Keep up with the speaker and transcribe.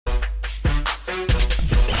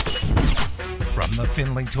the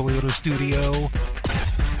Finley Toyota studio,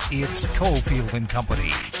 it's Cofield and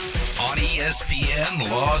Company on ESPN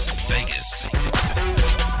Las Vegas.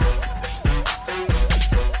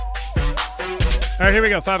 All right, here we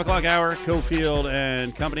go. 5 o'clock hour, Cofield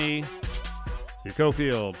and Company. See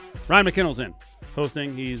Cofield. Ryan McKinnell's in,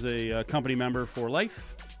 hosting. He's a company member for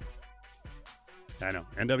life. I know,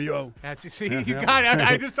 NWO. That's you got it.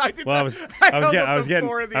 I did. Well, I was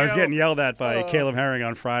getting yelled at by Caleb Herring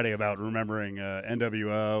on Friday about remembering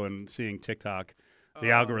NWO and seeing TikTok,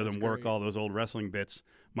 the algorithm work all those old wrestling bits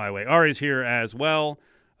my way. Ari's here as well.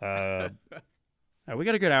 We got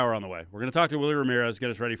a good hour on the way. We're going to talk to Willie Ramirez,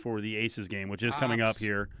 get us ready for the Aces game, which is coming up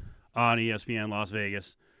here on ESPN Las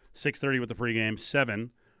Vegas. 6:30 with the pregame,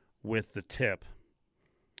 7 with the tip.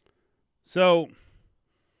 So,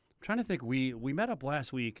 I'm trying to think. We met up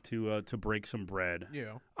last week to break some bread.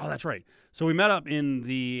 Yeah. Oh, that's right. So we met up in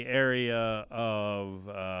the area of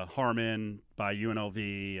Harmon by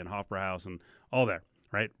UNLV and Hofbrauhaus and all there,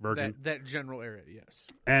 right? Virgin. That general area, yes.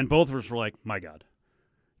 And both of us were like, my God.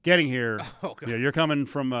 Getting here, you're coming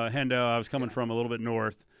from Hendo. I was coming from a little bit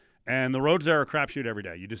north. And the roads there are a crapshoot every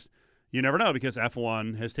day. You never know because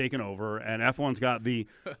F1 has taken over, and F1's got the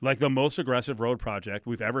most aggressive road project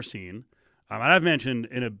we've ever seen. And I've mentioned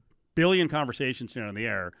in a billion conversations here on the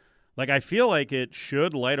air, I feel like it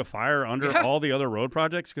should light a fire under all the other road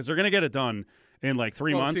projects because they're going to get it done in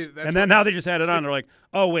 3 months. And then now they just had it on. They're like,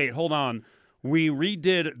 oh, wait, hold on. We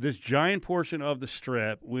redid this giant portion of the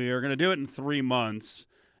strip. We are going to do it in 3 months.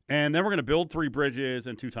 And then we're going to build 3 bridges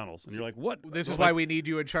and 2 tunnels. And you're like, what? This is why we need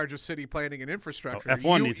you in charge of city planning and infrastructure.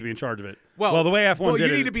 F1 needs to be in charge of it. Well, the way F1 did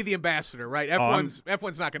you need to be the ambassador, right?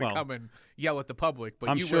 F1's not going to come and yell at the public, but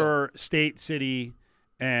I'm sure state, city,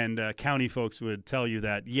 and county folks would tell you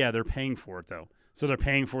that, they're paying for it, though. So they're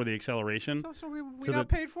paying for the acceleration. So we not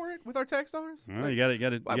paid for it with our tax dollars? Well, you got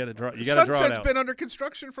to draw it Sunset's out. been under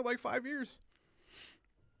construction for 5 years.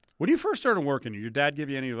 When you first started working, did your dad give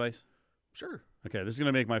you any advice? Sure. Okay, this is going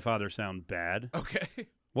to make my father sound bad. Okay.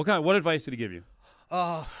 What advice did he give you?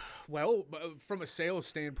 Well, from a sales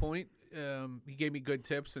standpoint, he gave me good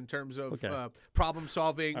tips in terms of problem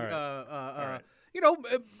solving. Right.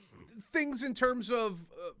 Things in terms of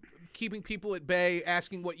keeping people at bay,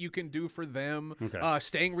 asking what you can do for them,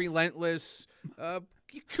 staying relentless,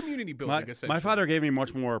 community building. Essentially, my father gave me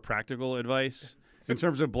much more practical advice in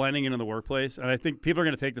terms of blending into the workplace, and I think people are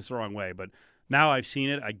going to take this the wrong way, but. Now I've seen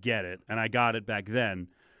it, I get it, and I got it back then.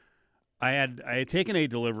 I had taken a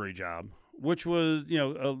delivery job, which was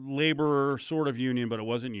a labor sort of union, but it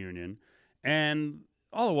wasn't union, and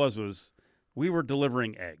all it was we were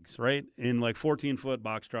delivering eggs, right, in 14-foot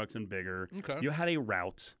box trucks and bigger. Okay. You had a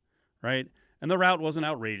route, right, and the route wasn't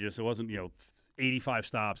outrageous. It wasn't 85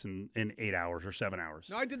 stops in 8 hours or 7 hours.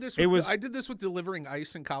 No, I did this. I did this with delivering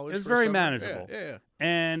ice in college. It was very summer. manageable. Yeah.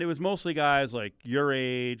 And it was mostly guys like your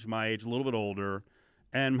age, my age, a little bit older.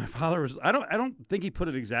 And my father was. I don't think he put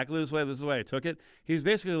it exactly this way. This is the way I took it. He was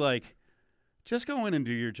basically like, just go in and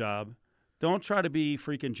do your job. Don't try to be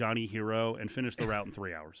freaking Johnny Hero and finish the route in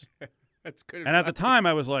 3 hours. That's good. And at the time,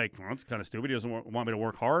 I was like, well, that's kind of stupid. He doesn't want me to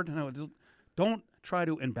work hard. And I was just, don't try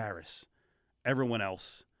to embarrass everyone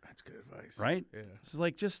else. That's good advice. Right? Yeah. This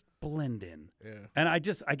is just blend in. Yeah. And I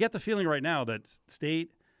get the feeling right now that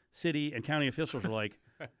state, city, and county officials are like,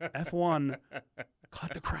 F1,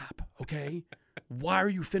 cut the crap, okay? Why are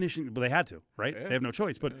you finishing? Well, they had to, right? Yeah. They have no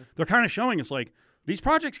choice. But they're kind of showing us these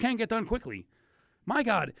projects can get done quickly. My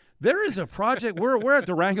God, there is a project. We're at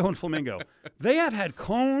Durango and Flamingo. They have had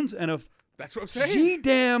cones and that's what I'm saying.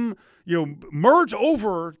 G-damn, merge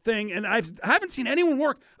over thing, and I haven't seen anyone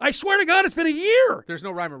work. I swear to God, it's been a year. There's no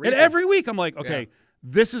rhyme or reason. And every week I'm like, okay,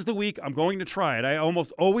 this is the week I'm going to try it. I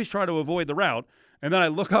almost always try to avoid the route, and then I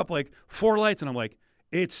look up 4 lights, and I'm like,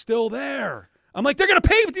 it's still there. I'm like, they're going to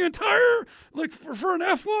pave the entire, for an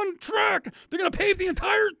F1 track, they're going to pave the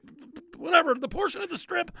entire, the portion of the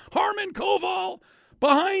strip, Harmon, Koval,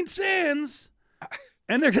 behind Sands,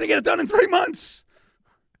 and they're going to get it done in 3 months.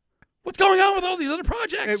 What's going on with all these other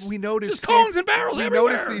projects? And we noticed just cones and barrels everywhere. We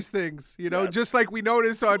notice these things, just like we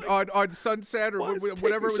notice on Sunset or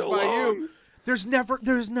whatever it was by you. There's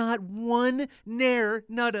not one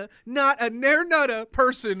not a nutta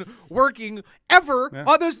person working ever. Yeah.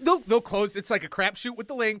 Others they'll close. It's like a crapshoot with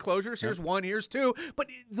the lane closures. Here's one, here's two. But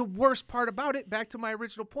the worst part about it, back to my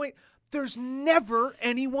original point, there's never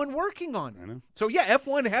anyone working on it. I know. So yeah,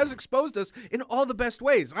 F1 has exposed us in all the best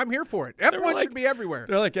ways. I'm here for it. F1 should be everywhere.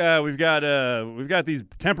 They're like, we've got these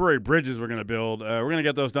temporary bridges we're going to build. We're going to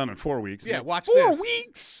get those done in 4 weeks. Yeah, watch 4 this. 4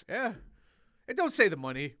 weeks. Yeah. And don't say the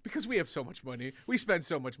money, because we have so much money. We spend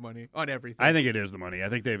so much money on everything. I think it is the money. I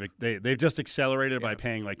think they've just accelerated by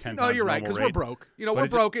paying like 10 times. No, you're right, because we're broke. We're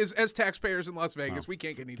broke as taxpayers in Las Vegas. We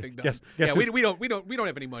can't get anything done. We don't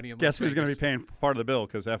have any money in Las Vegas. Guess who's going to be paying part of the bill?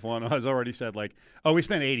 Because F1 has already said like, oh, we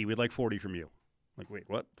spent 80, we'd like 40 from you. Like, wait,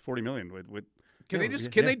 what? 40 million? Can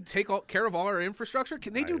they take care of all our infrastructure?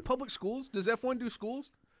 Can they do public schools? Does F1 do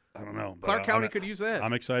schools? I don't know. Clark County could use that.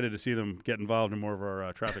 I'm excited to see them get involved in more of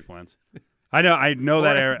our traffic plans. I know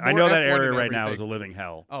that area. I know that area right now is a living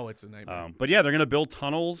hell. Oh, it's a nightmare. But yeah, they're going to build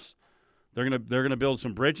tunnels. They're going to build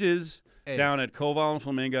some bridges down at Koval and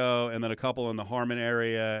Flamingo, and then a couple in the Harmon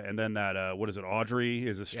area, and then that what is it? Audrey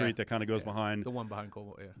is a street that kind of goes behind the one behind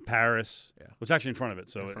Koval. Yeah, Paris. Yeah, it's actually in front of it.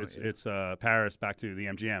 So it's Paris back to the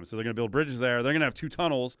MGM. So they're going to build bridges there. They're going to have 2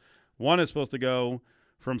 tunnels. One is supposed to go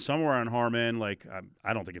from somewhere on Harmon. Like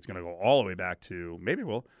I don't think it's going to go all the way back to, maybe it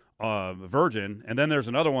will, Virgin, and then there's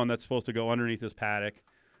another one that's supposed to go underneath this paddock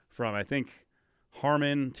from, I think,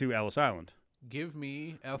 Harmon to Ellis Island. Give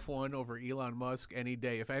me F1 over Elon Musk any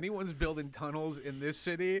day. If anyone's building tunnels in this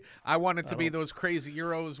city, I want it to be those crazy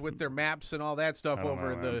Euros with their maps and all that stuff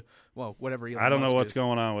over whatever Elon Musk I don't know what's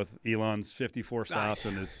going on with Elon's 54 stops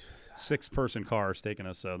and his 6-person car is taking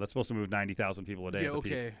us. So that's supposed to move 90,000 people a day. At the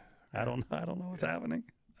peak. I don't know what's happening.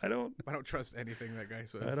 I don't trust anything that guy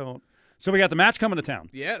says. I don't. So we got the match coming to town.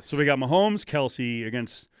 Yes. So we got Mahomes, Kelsey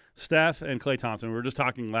against Steph and Klay Thompson. We were just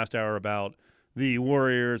talking last hour about the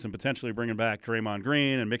Warriors and potentially bringing back Draymond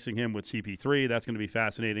Green and mixing him with CP3. That's going to be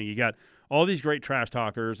fascinating. You got all these great trash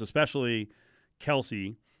talkers, especially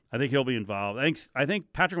Kelsey. I think he'll be involved. I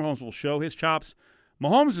think Patrick Mahomes will show his chops.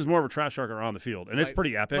 Mahomes is more of a trash talker on the field, and it's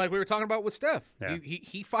pretty epic. Like we were talking about with Steph. Yeah.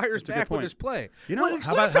 He fires back with his play. You know,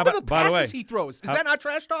 some of the passes he throws. Is that not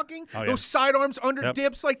trash talking? Oh, yeah. Those sidearms under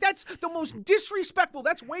dips, like that's the most disrespectful.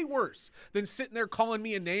 That's way worse than sitting there calling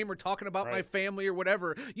me a name or talking about my family or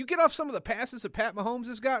whatever. You get off some of the passes that Pat Mahomes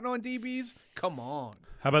has gotten on DBs. Come on.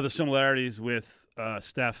 How about the similarities with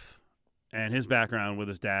Steph and his background with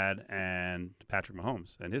his dad and Patrick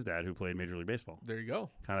Mahomes and his dad, who played Major League Baseball? There you go.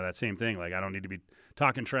 Kind of that same thing. Like, I don't need to be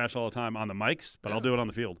talking trash all the time on the mics, but I'll do it on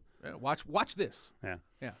the field. Yeah, watch this. Yeah.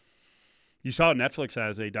 Yeah. You saw Netflix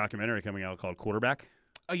has a documentary coming out called Quarterback.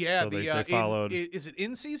 Oh yeah, so they followed. Is it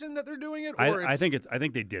in season that they're doing it? Or I think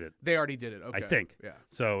they did it. They already did it. Okay. I think. Yeah.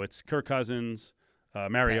 So it's Kirk Cousins,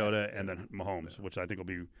 Mariota, and then Mahomes, which I think will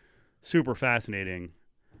be super fascinating.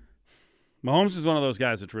 Mahomes is one of those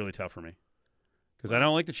guys that's really tough for me because I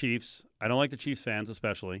don't like the Chiefs. I don't like the Chiefs fans,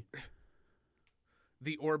 especially.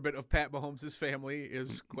 The orbit of Pat Mahomes' family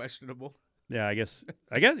is questionable. Yeah, I guess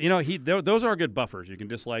those are good buffers. You can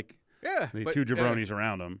dislike the two jabronis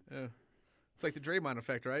around him. Yeah. It's like the Draymond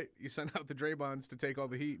effect, right? You send out the Draymonds to take all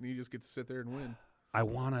the heat, and you just get to sit there and win. I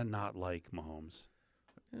want to not like Mahomes.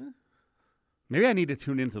 Maybe I need to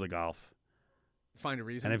tune into the golf. Find a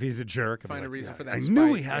reason. And if he's a jerk, find a reason for that. I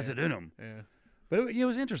knew he has it in him. Yeah. But it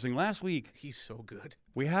was interesting. Last week, he's so good.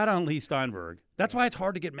 We had on Lee Steinberg. That's why it's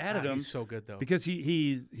hard to get mad at him. He's so good though. Because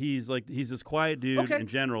he's this quiet dude in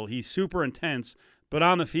general. He's super intense, but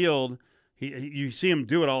on the field, you see him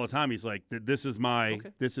do it all the time. He's like, "This is my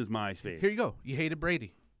space." Here you go. You hated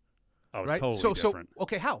Brady. Oh, it's totally different. So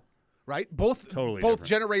okay, how? Right? Both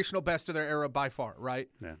generational best of their era by far, right?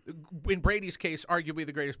 Yeah. In Brady's case, arguably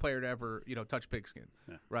the greatest player to ever, touch pigskin.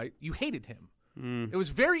 Yeah. Right? You hated him. It was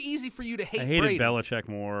very easy for you to hate Brady. I hated Belichick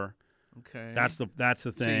more. Okay. That's the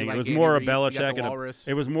thing. It was more a Belichick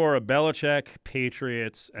it was more a Belichick,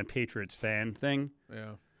 Patriots, and Patriots fan thing.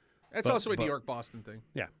 Yeah. It's also a New York Boston thing.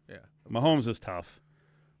 Yeah. Yeah. Mahomes is tough.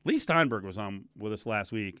 Lee Steinberg was on with us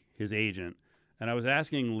last week, his agent, and I was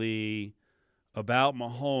asking Lee about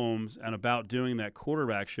Mahomes and about doing that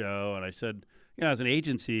quarterback show, and I said, as an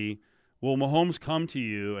agency, will Mahomes come to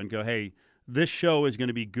you and go, "Hey, this show is going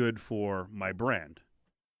to be good for my brand"?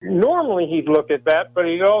 Normally he'd look at that, but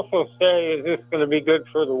he'd also say, is this going to be good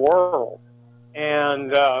for the world?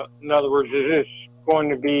 And in other words, is this going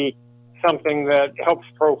to be something that helps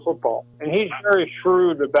pro football? And he's very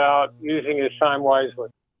shrewd about using his time wisely.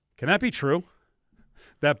 Can that be true?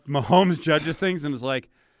 That Mahomes judges things and is like,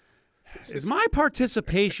 is my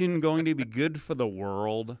participation going to be good for the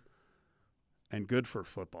world and good for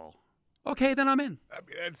football? Okay, then I'm in. I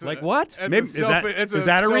mean, what? Maybe, is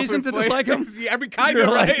that a reason to dislike him? Yeah, I mean, kind of,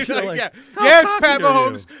 right? Yes, Pat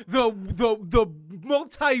Mahomes, the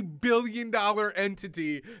multi-billion-dollar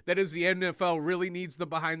entity that is the NFL really needs the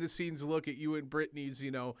behind-the-scenes look at you and Brittany's,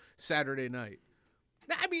 Saturday night.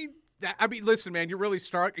 I mean, listen, man, you're really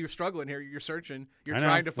you're struggling here. You're searching. You're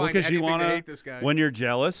trying to find anything to hate this guy. When you're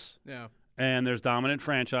jealous, and there's dominant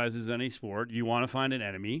franchises in any sport, you want to find an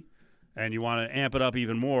enemy. and you want to amp it up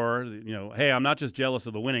even more, hey, I'm not just jealous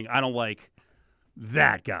of the winning. I don't like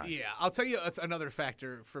that guy. Yeah, I'll tell you another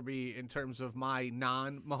factor for me in terms of my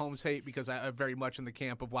non-Mahomes hate, because I'm very much in the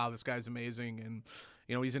camp of, wow, this guy's amazing, and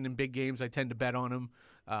he's in big games. I tend to bet on him.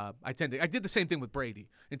 I did the same thing with Brady.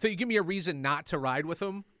 Until you give me a reason not to ride with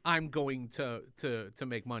him, I'm going to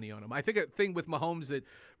make money on him. I think a thing with Mahomes that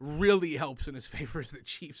really helps in his favor is the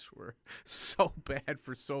Chiefs were so bad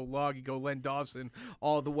for so long. You go Len Dawson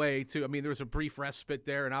all the way to, there was a brief respite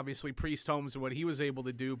there, and obviously Priest Holmes and what he was able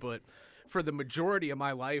to do, but for the majority of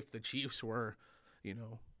my life, the Chiefs were,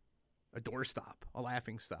 a doorstop, a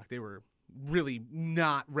laughingstock. They were really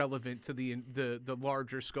not relevant to the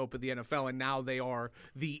larger scope of the NFL, and now they are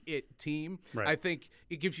the it team. Right. I think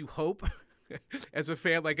it gives you hope as a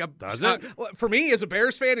fan. For me, as a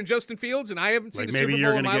Bears fan and Justin Fields, and I haven't seen a Super Bowl in my life. Maybe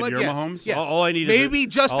you're going to get your Mahomes? Yes. All I need maybe is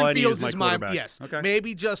Justin Fields is my yes. Okay.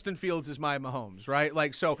 Maybe Justin Fields is my Mahomes,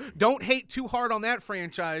 right? So don't hate too hard on that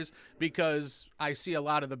franchise, because I see a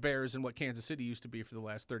lot of the Bears and what Kansas City used to be for the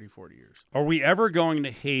last 30, 40 years. Are we ever going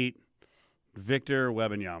to hate Victor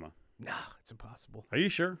Wembanyama? No, it's impossible. Are you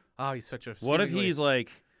sure? Oh, he's such a. What if he's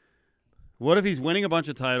winning a bunch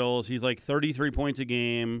of titles? He's like 33 points a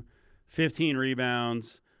game, 15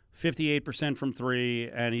 rebounds, 58% from three,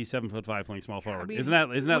 and he's 7'5" playing small forward. Isn't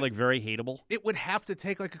that like very hateable? It would have to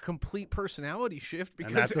take like a complete personality shift,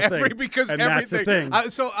 because that's the everything. thing.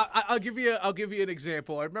 So I'll give you an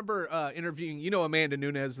example. I remember interviewing Amanda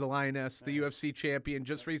Nunes, the Lioness, the UFC champion,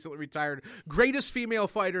 just recently retired, greatest female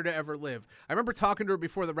fighter to ever live. I remember talking to her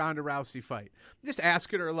before the Ronda Rousey fight, just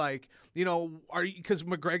asking her because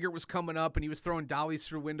McGregor was coming up and he was throwing dollies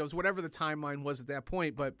through windows, whatever the timeline was at that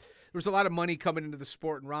point, but there was a lot of money coming into the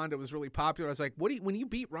sport, and Ronda was really popular. I was like, when you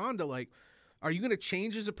beat Ronda, are you going to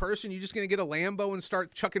change as a person? You just going to get a Lambo and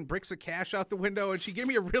start chucking bricks of cash out the window? And she gave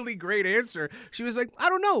me a really great answer. She was like, I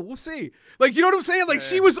don't know. We'll see. You know what I'm saying?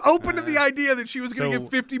 She was open to the idea that she was going to get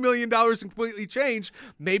 $50 million and completely change.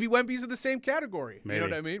 Maybe Wemby's in the same category. Maybe. You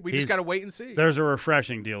know what I mean? We just got to wait and see. There's a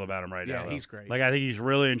refreshing deal about him right now. Yeah, he's great. I think he's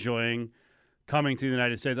really enjoying coming to the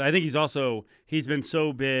United States. I think he's been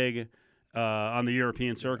so big on the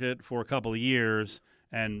European circuit for a couple of years,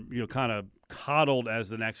 and kind of coddled as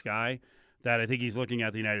the next guy, that I think he's looking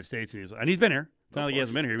at the United States, and he's been here. It's not like he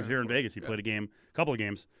hasn't been here. He was here in Vegas. He played a couple of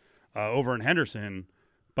games over in Henderson.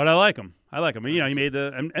 But I like him. He made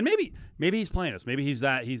and maybe he's playing us. Maybe he's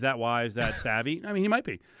that wise, that savvy. He might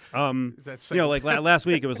be. Last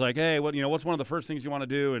week it was like, hey, what's one of the first things you want to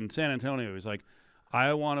do in San Antonio? He's like,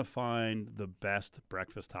 I want to find the best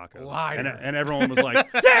breakfast tacos. And everyone was like,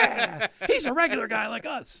 yeah, he's a regular guy like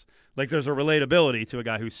us. There's a relatability to a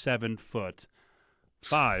guy who's 7'5",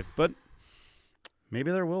 but maybe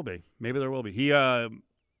there will be. He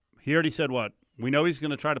already said what? We know he's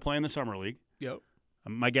going to try to play in the summer league. Yep.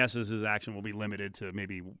 My guess is his action will be limited to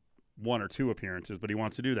maybe 1 or 2 appearances, but he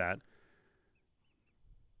wants to do that.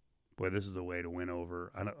 Boy, this is a way to win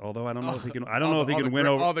over. Although I don't know if he can. I don't know if he can win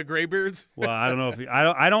over all the graybeards. Well, I don't know if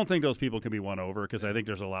I don't think those people can be won over, because I think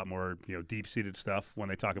there's a lot more deep-seated stuff when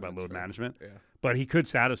they talk about load management. Yeah. But he could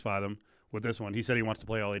satisfy them with this one. He said he wants to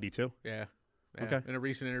play all 82. Yeah. Okay. In a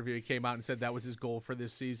recent interview, he came out and said that was his goal for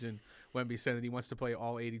this season. Wemby said that he wants to play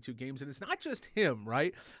all 82 games. And it's not just him,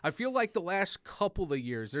 right? I feel like the last couple of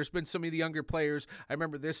years, there's been some of the younger players. I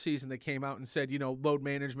remember this season they came out and said, load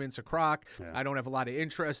management's a crock. Yeah. I don't have a lot of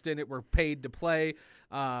interest in it. We're paid to play.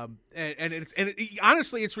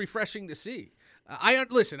 Honestly, it's refreshing to see.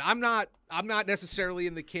 Listen, I'm not necessarily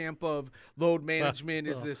in the camp of load management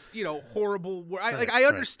is this, horrible. I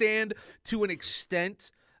understand to an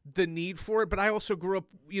extent the need for it, but I also grew up,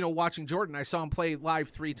 watching Jordan. I saw him play live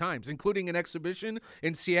 3 times, including an exhibition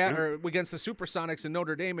in Seattle against the Supersonics in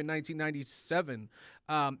Notre Dame in 1997.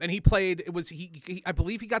 And he played. I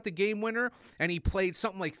believe he got the game winner, and he played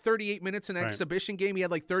something like 38 minutes in an exhibition game. He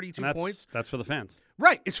had 32 points. That's for the fans,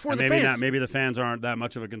 right? It's for the fans. Maybe the fans aren't that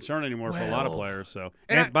much of a concern anymore for a lot of players. So,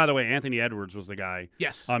 by the way, Anthony Edwards was the guy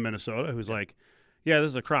on Minnesota who's like, yeah, this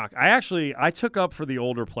is a crock. I took up for the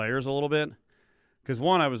older players a little bit. Because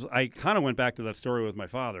I kind of went back to that story with my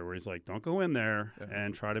father where he's like, don't go in there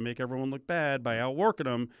and try to make everyone look bad by outworking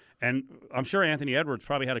them. And I'm sure Anthony Edwards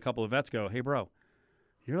probably had a couple of vets go, hey, bro,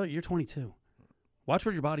 you're 22. Watch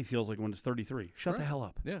what your body feels like when it's 33. Shut the hell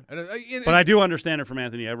up. Yeah. But I do understand it from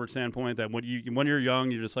Anthony Edwards' standpoint that when you're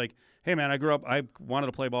young, you're just like, hey, man, I wanted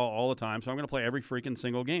to play ball all the time, so I'm going to play every freaking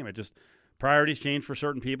single game. Priorities change for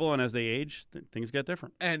certain people, and as they age, things get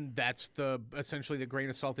different. And that's essentially the grain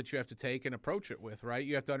of salt that you have to take and approach it with, right?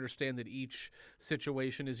 You have to understand that each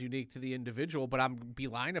situation is unique to the individual, but I'd be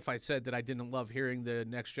lying if I said that I didn't love hearing the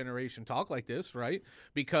next generation talk like this, right?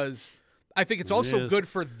 Because I think it's also good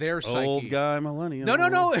for their psyche. Old guy millennial.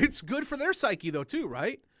 No. It's good for their psyche, though, too,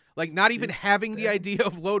 right? Like, not even having the idea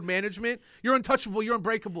of load management. You're untouchable. You're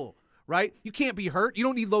unbreakable, right? You can't be hurt. You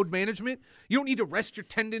don't need load management. You don't need to rest your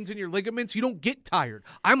tendons and your ligaments. You don't get tired.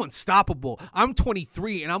 I'm unstoppable. I'm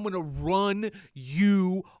 23, and I'm going to run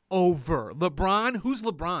you over. LeBron? Who's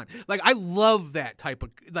LeBron? Like, I love that type of,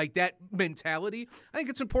 like, that mentality. I think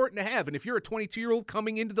it's important to have. And if you're a 22-year-old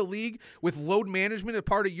coming into the league with load management as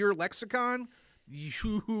part of your lexicon,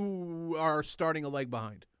 you are starting a leg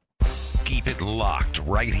behind. Keep it locked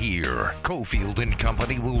right here. Cofield and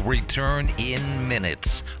Company will return in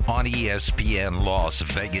minutes on ESPN Las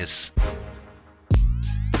Vegas.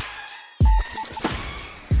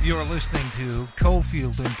 You're listening to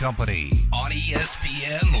Cofield and Company on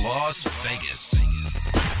ESPN Las Vegas.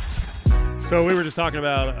 So we were just talking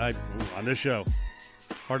about, on this show,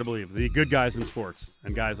 hard to believe, the good guys in sports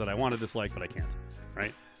and guys that I want to dislike, but I can't,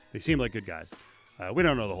 right? They seem like good guys. We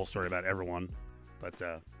don't know the whole story about everyone, but,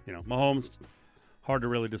 Mahomes, hard to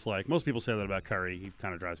really dislike. Most people say that about Curry. He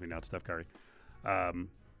kind of drives me nuts, Steph Curry. And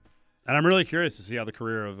I'm really curious to see how the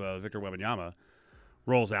career of Victor Wembanyama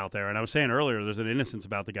rolls out there. And I was saying earlier, there's an innocence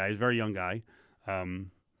about the guy. He's a very young guy.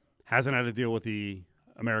 Hasn't had to deal with the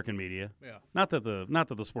American media. Yeah. Not that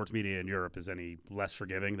the sports media in Europe is any less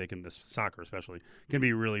forgiving. They can, soccer especially, can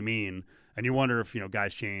be really mean. And you wonder if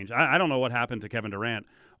guys change. I don't know what happened to Kevin Durant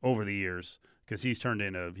over the years, because he's turned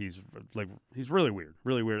into he's really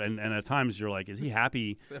weird, and at times you're like, is he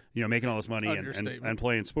happy, making all this money and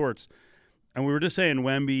playing sports? And we were just saying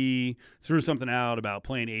Wemby threw something out about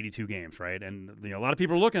playing 82 games, right? And a lot of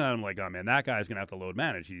people are looking at him like, oh man, that guy's gonna have to load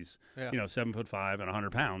manage. He's 7'5" and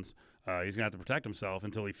 100 pounds. He's gonna have to protect himself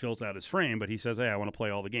until he fills out his frame. But he says, hey, I want to play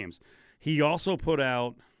all the games. He also put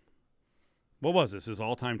out, what was this? His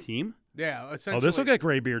all-time team? Yeah, essentially. Oh, this will get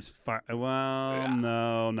Graybeard's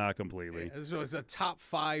no, not completely. Yeah, so it's a top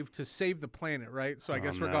 5 to save the planet, right? So I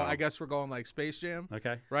guess we're going like Space Jam.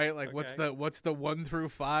 Okay. Right? Like what's the 1 through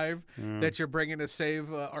 5 that you're bringing to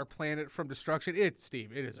save our planet from destruction? It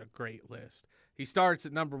is a great list. He starts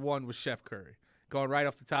at number 1 with Chef Curry. Going right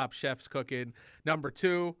off the top, Chef's cooking. Number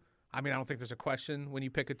 2, I don't think there's a question when you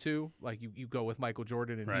pick a 2. Like you go with Michael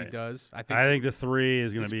Jordan, and right. He does. I think the 3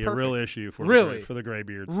 is going to be perfect. A real issue for the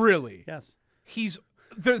Graybeards. Really? Yes. He's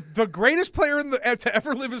the greatest player to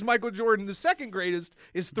ever live is Michael Jordan. The second greatest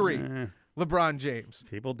is 3, LeBron James.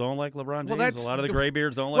 People don't like LeBron James. A lot of the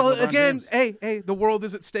Graybeards don't like. Well, LeBron again, James. hey, the world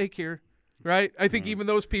is at stake here. Right, I think even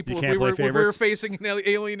those people, if we were facing an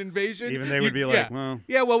alien invasion, even they would be like,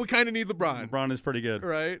 well, we kind of need LeBron. LeBron is pretty good,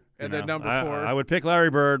 right? And then number 4, I would pick Larry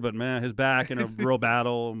Bird, but man, his back in a real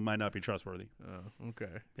battle might not be trustworthy. Oh,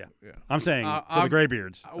 okay. Yeah. I'm saying for the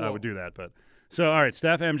Graybeards, I would do that. But so, all right,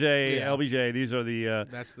 Steph, MJ, LBJ, these are the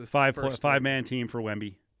that's the five-man team for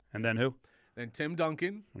Wemby, and then who? Then Tim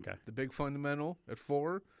Duncan, okay, the big fundamental at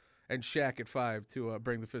 4, and Shaq at 5 to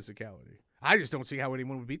bring the physicality. I just don't see how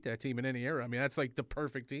anyone would beat that team in any era. That's like the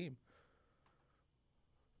perfect team.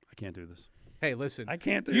 I can't do this. Hey, listen. I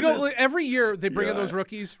can't do this. Every year they bring in those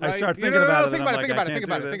rookies, right? I start thinking about it. Think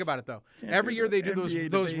about it, though. Every year they do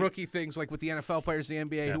those rookie things, like with the NFL players, the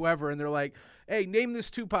NBA, whoever, and they're like, hey, name this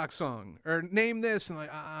Tupac song, or name this. And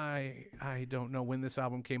like, I don't know when this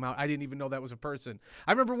album came out. I didn't even know that was a person.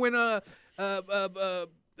 I remember when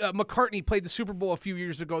McCartney played the Super Bowl a few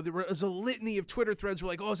years ago. There was a litany of Twitter threads were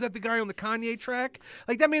like, oh, is that the guy on the Kanye track?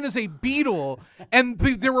 Like, that man is a Beatle. And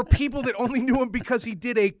there were people that only knew him because he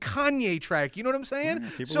did a Kanye track. You know what I'm saying?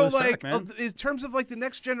 So, like, in terms of, like, the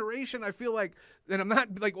next generation, I feel like, and I'm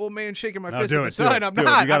not, like, old man shaking my fist at the sun. I'm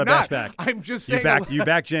not. You got to bash back. I'm just saying. You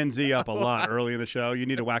back Gen Z up a lot early in the show. You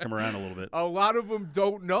need to whack them around a little bit. A lot of them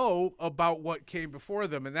don't know about what came before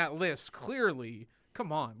them, and that list clearly...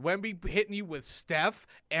 Come on, Wemby hitting you with Steph,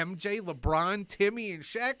 MJ, LeBron, Timmy, and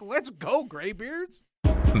Shaq. Let's go, Graybeards.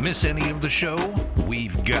 Miss any of the show?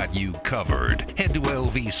 We've got you covered. Head to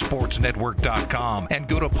lvsportsnetwork.com and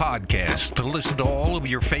go to podcasts to listen to all of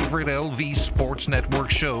your favorite LV Sports Network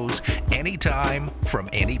shows anytime from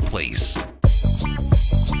any place.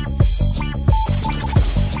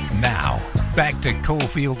 Now, back to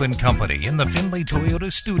Cofield and Company in the Findlay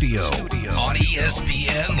Toyota studio on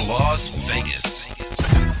ESPN Las Vegas.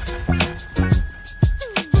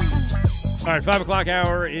 All right, 5 o'clock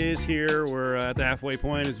hour is here. We're at the halfway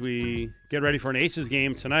point as we get ready for an Aces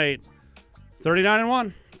game tonight.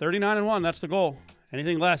 39-1. 39-1, that's the goal.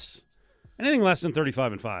 Anything less than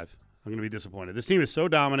 35-5, I'm going to be disappointed. This team is so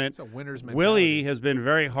dominant. It's a winner's mentality. Willie has been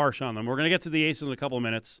very harsh on them. We're going to get to the Aces in a couple of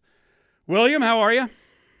minutes. William, how are you?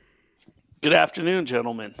 Good afternoon,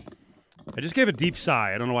 gentlemen. I just gave a deep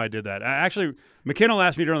sigh. I don't know why I did that. Actually, McKinnell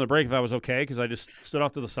asked me during the break if I was okay because I just stood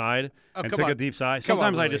off to the side and took a deep sigh.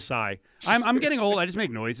 Sometimes I just sigh. I'm getting old. I just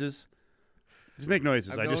make noises.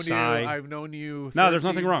 I just sigh. I've known you. 13, no, there's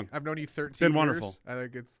nothing wrong. I've known you 13 It's been years. wonderful. I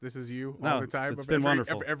think this is you all the time. It's been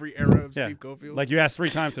wonderful. Every era of Steve Cofield. Like you asked 3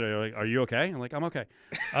 times today. You're like, are you okay? I'm like, I'm okay.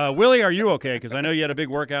 Willie, are you okay? Because I know you had a big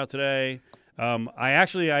workout today.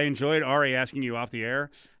 I enjoyed Ari asking you off the air,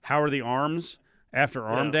 how are the arms after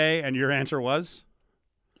arm day? And your answer was?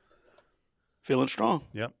 Feeling strong.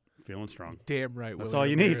 Yep. Feeling strong. Damn right. That's all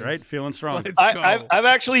you need, right? Feeling strong. I've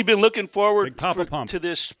actually been looking forward to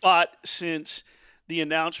this spot since the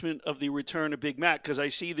announcement of the return of Big Mac, because I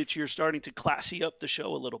see that you're starting to classy up the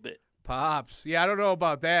show a little bit. Pops. Yeah, I don't know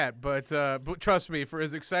about that, but trust me, for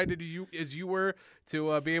as excited as you were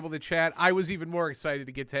to be able to chat, I was even more excited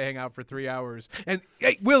to get to hang out for 3 hours. And,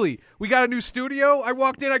 hey, Willie, we got a new studio. I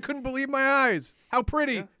walked in. I couldn't believe my eyes. How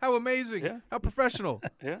pretty. How amazing. How professional.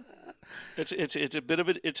 Yeah. It's a bit of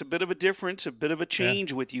a difference, a bit of a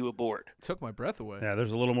change with you aboard. Took my breath away. Yeah,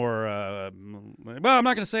 there's a little more. Well, I'm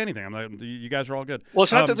not going to say anything. You guys are all good. Well,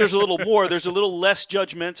 it's not that there's a little more. There's a little less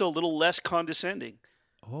judgmental, a little less condescending.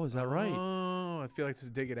 Oh, is that right? Oh, I feel like this is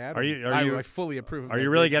a dig at Adam. I fully approve of Are you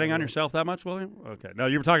really getting on yourself that much, William? Okay. No,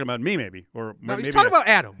 you were talking about me, maybe. No, maybe he's talking about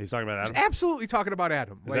Adam. He's talking about Adam? He's absolutely talking about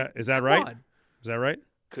Adam. Is that right? On. Is that right?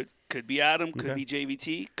 Could be Adam, could be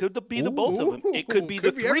JVT, could be the both of them. It could be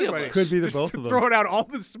the three of us. Could be the Just both of them. Throwing out all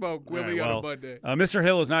the smoke, Willie, on a Monday. Mr.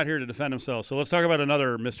 Hill is not here to defend himself, so let's talk about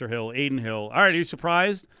another Mr. Hill, Aiden Hill. All right, are you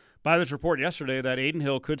surprised by this report yesterday that Aiden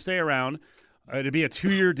Hill could stay around? It'd be a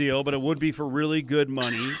 2-year deal, but it would be for really good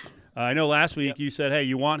money. I know last week you said, hey,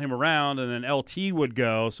 you want him around, and then LT would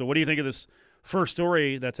go. So what do you think of this first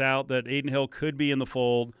story that's out that Aiden Hill could be in the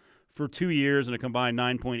fold for 2 years and a combined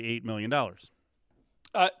 $9.8 million?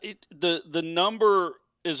 The number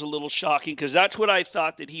is a little shocking because that's what I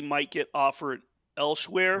thought that he might get offered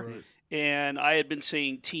elsewhere. Right. And I had been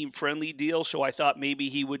saying team-friendly deal, so I thought maybe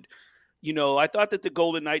he would, I thought that the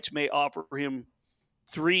Golden Knights may offer him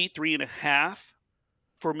 3.5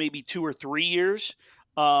 for maybe 2 or 3 years.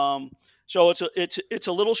 So it's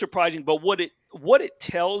a little surprising, but what it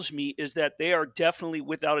tells me is that they are definitely,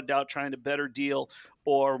 without a doubt, trying to better deal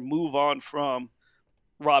or move on from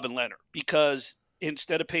Robin Lehner, because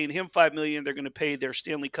instead of paying him $5 million, they're going to pay their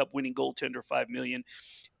Stanley Cup winning goaltender $5 million,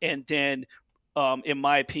 and then, in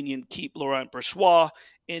my opinion, keep Laurent Brossoit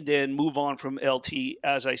and then move on from LT.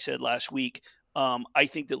 As I said last week, I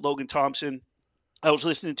think that Logan Thompson. I was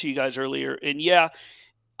listening to you guys earlier, and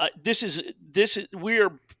this is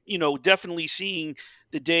we're definitely seeing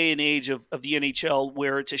the day and age of the NHL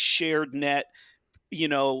where it's a shared net,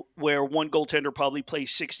 where one goaltender probably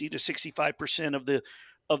plays 60 to 65%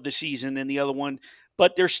 of the season and the other one,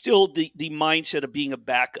 but there's still the mindset of being a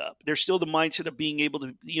backup. There's still the mindset of being able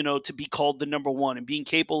to, to be called the number one and being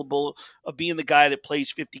capable of being the guy that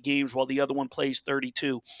plays 50 games while the other one plays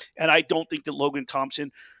 32. And I don't think that Logan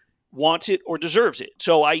Thompson wants it or deserves it.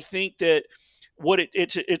 So I think that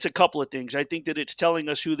it's a couple of things. I think that it's telling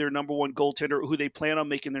us who their number one goaltender, who they plan on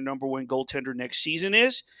making their number one goaltender next season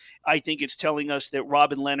is. I think it's telling us that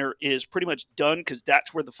Robin Lehner is pretty much done because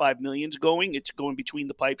that's where the $5 million is going. It's going between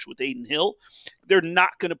the pipes with Aiden Hill. They're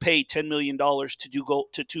not going to pay $10 million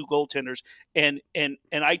to two goaltenders, and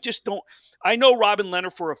I just don't. I know Robin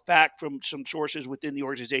Lehner for a fact from some sources within the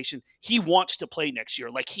organization. He wants to play next year.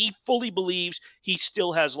 Like, he fully believes he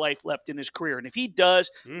still has life left in his career. And if he does,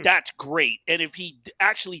 that's great. And if he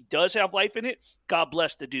actually does have life in it, God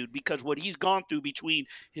bless the dude, because what he's gone through between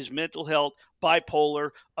his mental health, bipolar,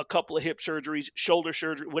 a couple of hip surgeries, shoulder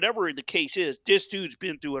surgery, whatever the case is, this dude's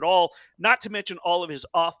been through it all, not to mention all of his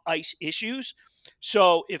off-ice issues.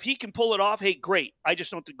 So if he can pull it off, hey, great. I just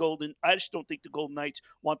don't think the Golden Knights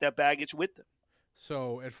want that baggage with them.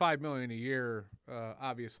 So at $5 million a year,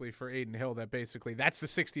 obviously for Aiden Hill, that's the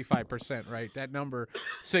 65%, right? That number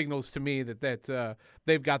signals to me that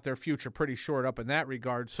they've got their future pretty short up in that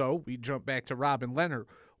regard. So we jump back to Robin Lehner.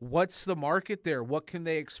 What's the market there? What can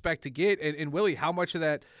they expect to get? And Willie, how much of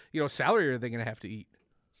that salary are they going to have to eat?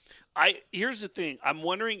 Here's the thing. I'm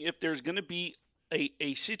wondering if there's going to be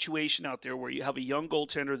a situation out there where you have a young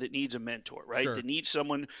goaltender that needs a mentor, right? Sure. That needs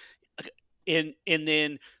someone, and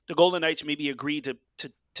then the Golden Knights maybe agree to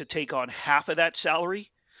take on half of that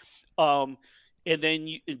salary, and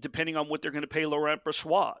then depending on what they're going to pay Laurent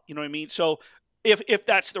Brossoit, you know what I mean? So if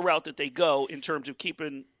that's the route that they go in terms of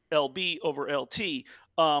keeping LB over LT,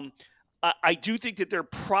 I do think that they're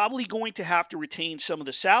probably going to have to retain some of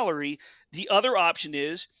the salary. The other option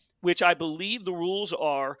is, which I believe the rules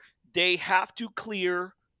are, they have to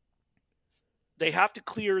clear they have to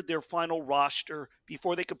clear their final roster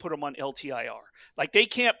before they can put him on LTIR. Like, they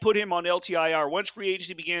can't put him on LTIR once free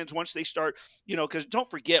agency begins, once they start, because don't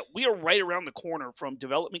forget, we are right around the corner from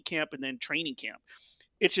development camp and then training camp.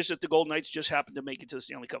 It's just that the Golden Knights just happened to make it to the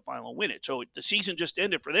Stanley Cup final and win it. So the season just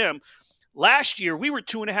ended for them. Last year, we were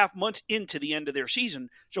 2.5 months into the end of their season,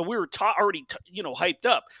 so we were already hyped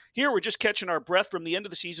up. Here, we're just catching our breath from the end of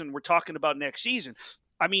the season. We're talking about next season.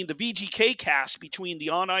 I mean, the VGK cast between the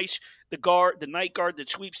on-ice, the night guard that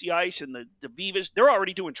sweeps the ice, and the Vivas, they're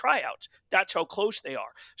already doing tryouts. That's how close they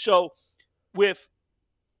are. So with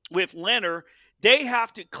Leonard, they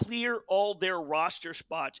have to clear all their roster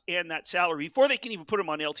spots and that salary before they can even put them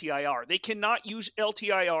on LTIR. They cannot use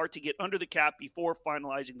LTIR to get under the cap before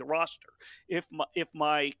finalizing the roster. If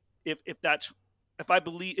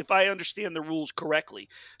I understand the rules correctly.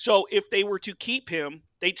 So if they were to keep him,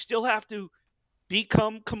 they'd still have to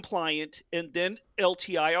become compliant and then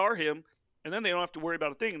LTIR him, and then they don't have to worry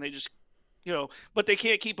about a thing. And they just, but they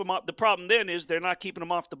can't keep him off. The problem then is they're not keeping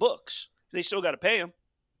him off the books. They still got to pay him.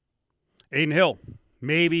 Adin Hill,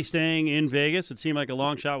 maybe staying in Vegas. It seemed like a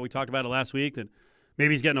long shot. We talked about it last week that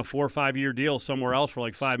maybe he's getting a 4 or 5 year deal somewhere else for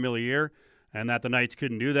like $5 million a year, and that the Knights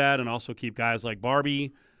couldn't do that and also keep guys like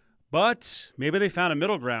Barbie. But maybe they found a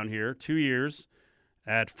middle ground here, 2 years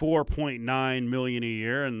at $4.9 million a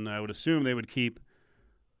year, and I would assume they would keep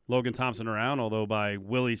Logan Thompson around, although by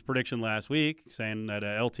Willie's prediction last week, saying that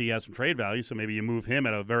LT has some trade value, so maybe you move him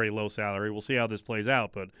at a very low salary. We'll see how this plays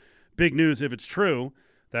out, but big news if it's true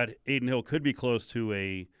that Adin Hill could be close to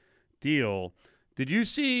a deal. Did you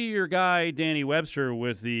see your guy Danny Webster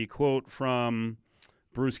with the quote from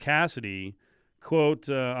Bruce Cassidy, quote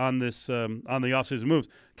on the offseason moves?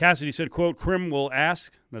 Cassidy said, quote, Krim will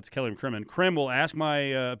ask, that's Kelly McCrimmon, Krim will ask my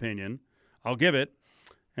opinion, I'll give it,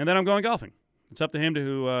 and then I'm going golfing. It's up to him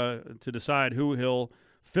to decide who he'll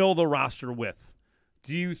fill the roster with.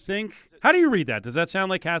 How do you read that? Does that sound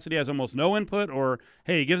like Cassidy has almost no input, or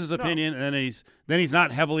hey, he gives his opinion and then he's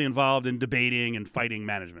not heavily involved in debating and fighting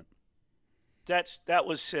management? That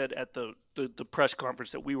was said at the press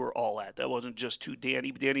conference that we were all at. That wasn't just to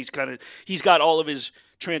Danny. Danny's he's got all of his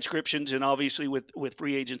transcriptions, and obviously with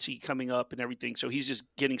free agency coming up and everything, so he's just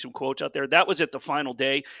getting some quotes out there. That was at the final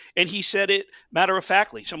day, and he said it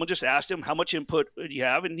matter-of-factly. Someone just asked him, how much input do you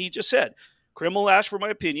have? And he just said, Krim will ask for my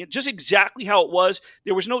opinion, just exactly how it was.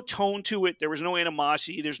 There was no tone to it. There was no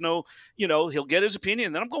animosity. There's no, he'll get his opinion,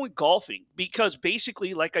 and then I'm going golfing because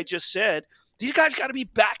basically, like I just said, these guys got to be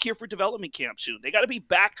back here for development camp soon. They got to be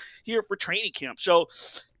back here for training camp. So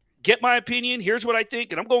get my opinion. Here's what I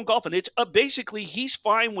think, and I'm going golfing. It's basically he's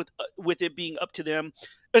fine with it being up to them,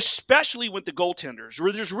 especially with the goaltenders.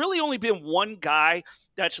 There's really only been one guy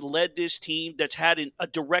that's led this team that's had a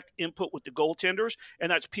direct input with the goaltenders,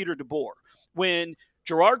 and that's Peter DeBoer. When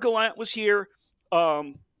Gerard Gallant was here,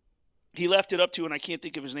 he left it up to, and I can't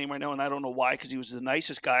think of his name right now, and I don't know why, because he was the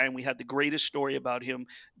nicest guy, and we had the greatest story about him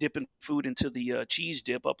dipping food into the cheese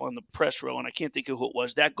dip up on the press row, and I can't think of who it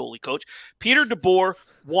was, that goalie coach. Peter DeBoer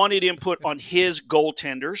wanted input on his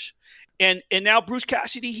goaltenders, and now Bruce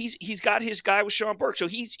Cassidy, he's got his guy with Sean Burke, so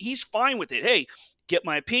he's fine with it. Hey, get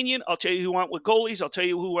my opinion. I'll tell you who I want with goalies. I'll tell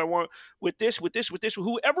you who I want with this,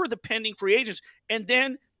 whoever the pending free agents, and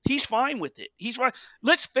then he's fine with it. He's fine.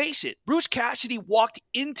 Let's face it. Bruce Cassidy walked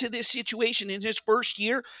into this situation in his first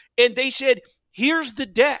year, and they said, here's the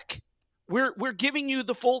deck. We're giving you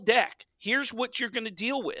the full deck. Here's what you're going to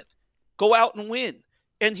deal with. Go out and win.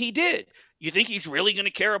 And he did. You think he's really going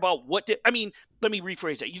to care about let me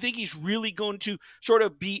rephrase that. You think he's really going to sort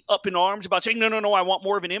of be up in arms about saying, no, I want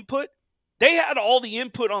more of an input? They had all the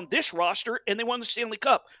input on this roster, and they won the Stanley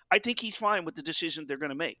Cup. I think he's fine with the decision they're going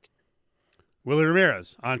to make. Willie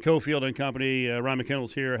Ramirez on Cofield and Company. Ron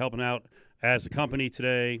McKinnell's here helping out as a company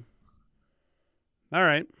today. All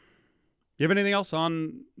right. You have anything else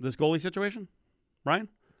on this goalie situation, Ryan?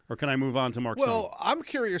 Or can I move on to Mark Stone? Well, I'm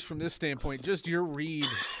curious from this standpoint, just your read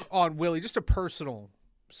on Willie, just a personal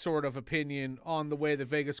sort of opinion on the way the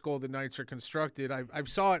Vegas Golden Knights are constructed. I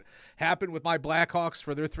saw it happen with my Blackhawks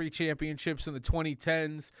for their 3 championships in the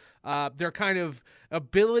 2010s. Their kind of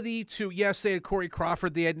ability to, yes, they had Corey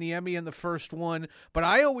Crawford, they had Niemi in the first one, but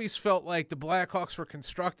I always felt like the Blackhawks were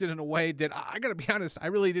constructed in a way that, I got to be honest, I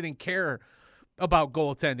really didn't care about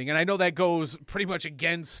goaltending. And I know that goes pretty much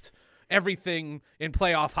against everything in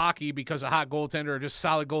playoff hockey because a hot goaltender or just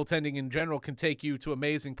solid goaltending in general can take you to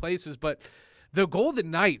amazing places, but the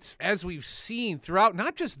Golden Knights, as we've seen throughout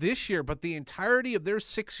not just this year, but the entirety of their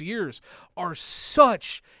 6 years, are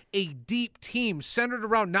such a deep team centered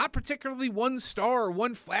around not particularly one star or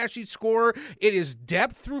one flashy scorer. It is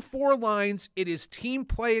depth through 4 lines. It is team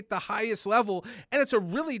play at the highest level, and it's a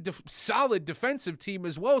really solid defensive team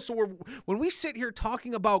as well. So when we sit here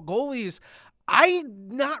talking about goalies, I'm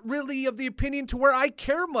not really of the opinion to where I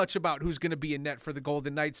care much about who's going to be in net for the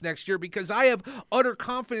Golden Knights next year, because I have utter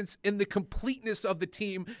confidence in the completeness of the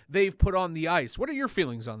team they've put on the ice. What are your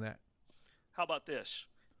feelings on that? How about this?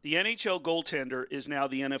 The NHL goaltender is now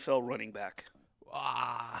the NFL running back.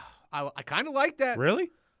 I kind of like that.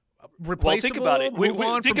 Really? Replaceable. Well, think about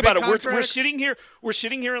it. Think about it. We're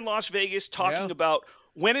sitting here in Las Vegas talking about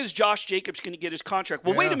when is Josh Jacobs going to get his contract.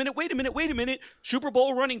 Well, wait a minute. Super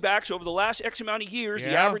Bowl running backs over the last X amount of years,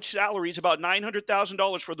 the average salary is about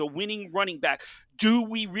 $900,000 for the winning running back. Do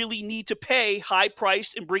we really need to pay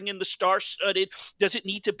high-priced and bring in the star-studded? Does it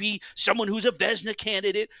need to be someone who's a Vezina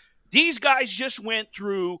candidate? These guys just went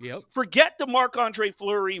through, forget the Marc-Andre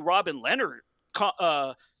Fleury, Robin Leonard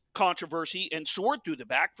controversy and sword through the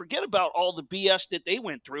back. Forget about all the BS that they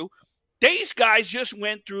went through. These guys just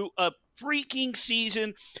went through a freaking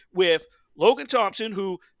season with Logan Thompson,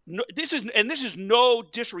 who this is no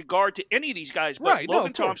disregard to any of these guys, but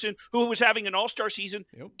Logan Thompson, who was having an all-star season,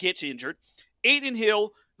 gets injured. Aiden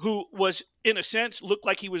Hill, who was, in a sense, looked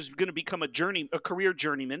like he was going to become a career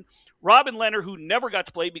journeyman. Robin Leonard, who never got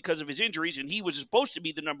to play because of his injuries, and he was supposed to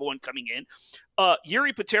be the number one coming in.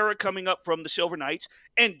 Yuri Patera coming up from the Silver Knights.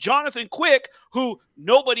 And Jonathan Quick, who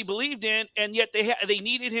nobody believed in, and yet they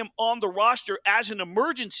needed him on the roster as an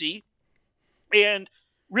emergency and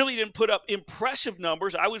really didn't put up impressive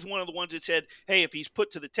numbers. I was one of the ones that said, hey, if he's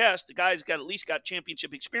put to the test, the guy's got at least got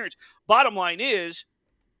championship experience. Bottom line is,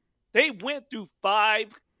 they went through 5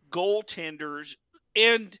 goaltenders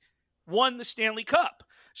and won the Stanley Cup.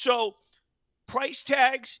 So price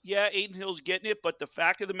tags, Aiden Hill's getting it, but the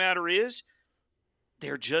fact of the matter is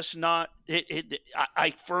they're just not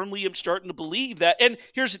I firmly am starting to believe that. And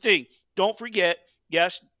here's the thing. Don't forget,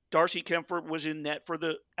 yes, Darcy Kemper was in net for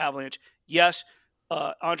the Avalanche. Yes,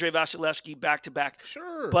 Andre Vasilevsky back-to-back.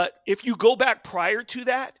 Sure. But if you go back prior to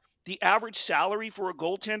that, the average salary for a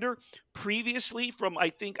goaltender previously from, I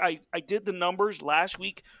think I did the numbers last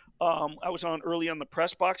week. I was on early on the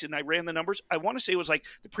press box and I ran the numbers. I want to say it was like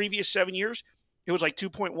the previous 7 years, it was like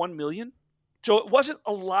 $2.1 million. So it wasn't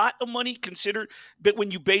a lot of money considered, but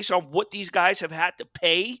when you base on what these guys have had to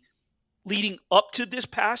pay leading up to this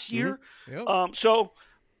past year. So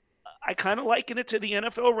I kind of liken it to the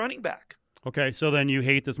NFL running back. Okay, so then you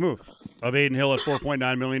hate this move of Aiden Hill at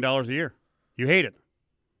 $4.9 million a year. You hate it.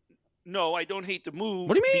 No, I don't hate the move.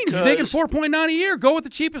 What do you mean? He's making $4.9 a year. Go with the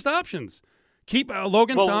cheapest options. Keep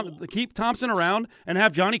keep Thompson around and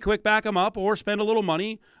have Johnny Quick back him up, or spend a little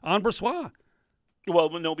money on Brossoit. Well,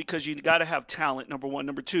 no, because you got to have talent, number one.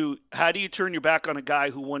 Number two, how do you turn your back on a guy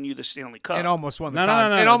who won you the Stanley Cup? And almost won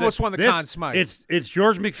the Conn Smythe. It's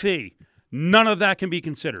George McPhee. None of that can be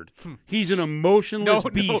considered. He's an emotionless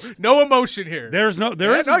beast. No emotion here.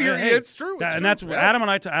 It's true. That's what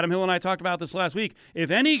Adam Hill and I talked about this last week.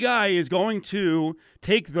 If any guy is going to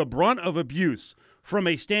take the brunt of abuse from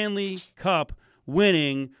a Stanley Cup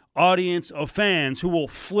winning audience of fans who will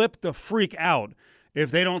flip the freak out if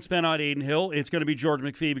they don't spend on Aiden Hill, it's going to be George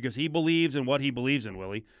McPhee, because he believes in what he believes in,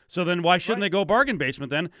 Willie. So then why shouldn't they go bargain basement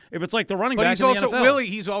then if it's like the running back in the NFL? Willie,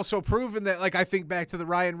 he's also proven that, like, I think back to the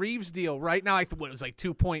Ryan Reeves deal, right? Now, it was like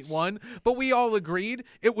 2.1, but we all agreed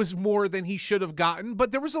it was more than he should have gotten.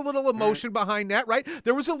 But there was a little emotion behind that, right?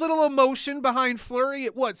 There was a little emotion behind Fleury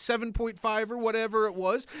at 7.5 or whatever it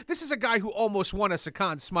was. This is a guy who almost won us a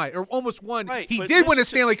Conn Smythe, or almost won. Right, he did win a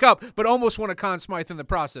Stanley Cup, but almost won a Conn Smythe in the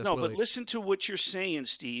process. No, Willie. But listen to what you're saying,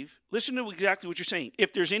 Steve. Listen to exactly what you're saying.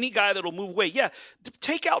 If there's any guy that'll move away,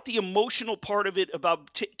 take out the emotional part of it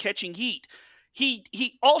about catching heat.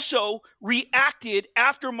 He also reacted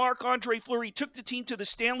after Marc-Andre Fleury took the team to the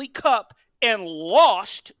Stanley Cup and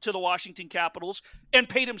lost to the Washington Capitals and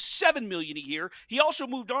paid him $7 million a year. He also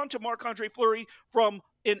moved on to Marc-Andre Fleury from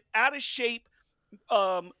an out-of-shape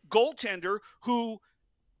goaltender who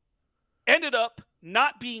ended up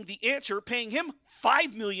not being the answer, paying him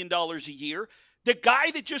 $5 million a year. The guy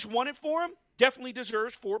that just won it for him definitely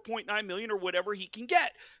deserves $4.9 million or whatever he can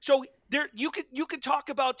get. So there, you could talk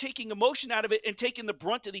about taking emotion out of it and taking the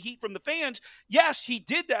brunt of the heat from the fans. Yes, he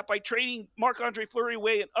did that by trading Marc-Andre Fleury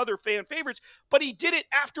away and other fan favorites, but he did it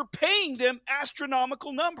after paying them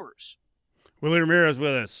astronomical numbers. Willie Ramirez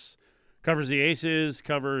with us. Covers the Aces,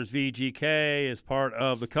 covers VGK, is part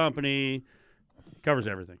of the company, covers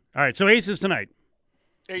everything. All right, so Aces tonight.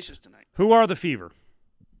 Aces tonight. Who are the Fever?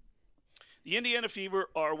 The Indiana Fever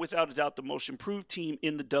are without a doubt the most improved team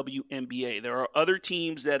in the WNBA. There are other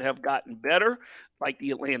teams that have gotten better, like the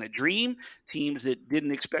Atlanta Dream, teams that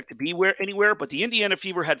didn't expect to be anywhere, but the Indiana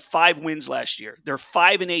Fever had 5 wins last year. They're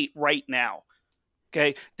 5-8 right now.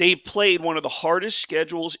 Okay, they've played one of the hardest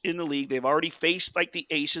schedules in the league. They've already faced like the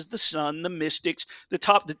Aces, the Sun, the Mystics,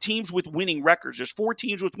 the teams with winning records. There's 4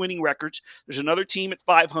 teams with winning records. There's another team at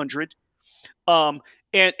 500. And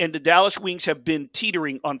the Dallas Wings have been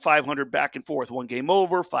teetering on 500 back and forth. 1 game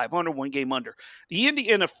over, 500, 1 game under. The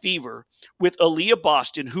Indiana Fever with Aaliyah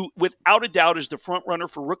Boston, who without a doubt is the front runner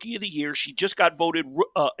for Rookie of the Year. She just got voted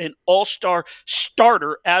an all-star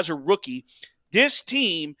starter as a rookie. This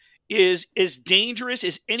team is as dangerous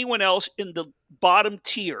as anyone else in the bottom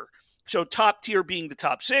tier. So top tier being the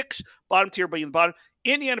top 6, bottom tier being the bottom.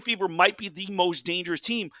 Indiana Fever might be the most dangerous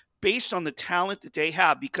team based on the talent that they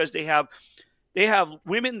have, because they have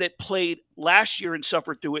women that played last year and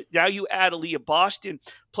suffered through it. Now you add Aaliyah Boston,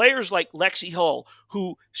 players like Lexi Hull,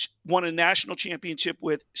 who won a national championship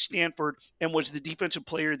with Stanford and was the defensive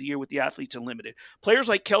player of the year with the Athletes Unlimited. Players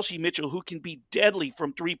like Kelsey Mitchell, who can be deadly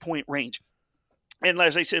from 3-point range. And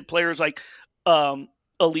as I said, players like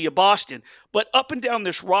Aaliyah Boston. But up and down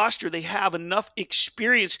this roster, they have enough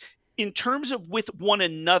experience in terms of with one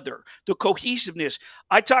another, the cohesiveness.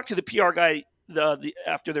 I talked to the PR guy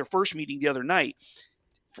after their first meeting the other night.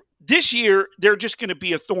 This year, they're just going to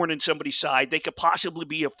be a thorn in somebody's side. They could possibly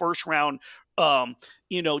be a first round,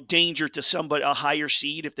 danger to somebody, a higher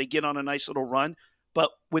seed if they get on a nice little run.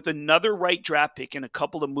 But with another right draft pick and a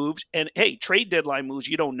couple of moves, and hey, trade deadline moves,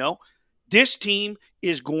 you don't know. This team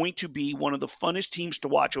is going to be one of the funnest teams to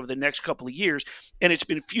watch over the next couple of years, and it's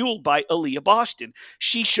been fueled by Aaliyah Boston.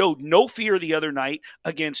 She showed no fear the other night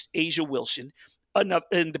against Asia Wilson,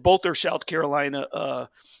 and both are South Carolina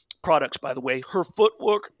products, by the way. Her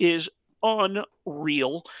footwork is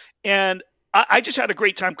unreal, and I just had a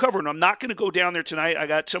great time covering. I'm not going to go down there tonight. I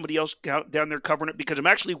got somebody else down there covering it because I'm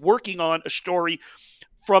actually working on a story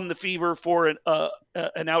from the Fever for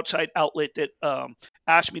an outside outlet that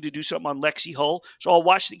asked me to do something on Lexi Hull. So I'll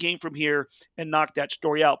watch the game from here and knock that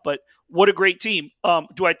story out. But what a great team.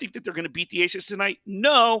 Do I think that they're going to beat the Aces tonight?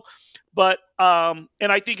 No. But and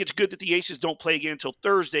I think it's good that the Aces don't play again until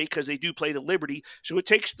Thursday, because they do play the Liberty. So it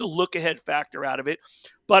takes the look-ahead factor out of it.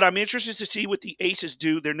 But I'm interested to see what the Aces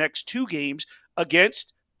do their next 2 games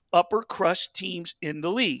against upper crust teams in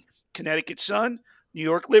the league. Connecticut Sun, New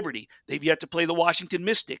York Liberty. They've yet to play the Washington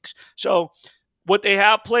Mystics. So what they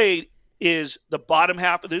have played is the bottom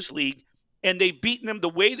half of this league, and they've beaten them the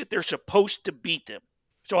way that they're supposed to beat them.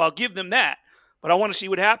 So I'll give them that. But I want to see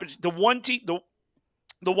what happens. The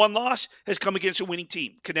one loss has come against a winning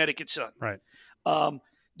team, Connecticut Sun. Right.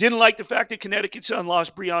 Didn't like the fact that Connecticut Sun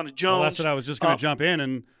lost Breonna Jones. Well, that's what I was just going to jump in.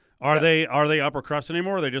 And are they upper crust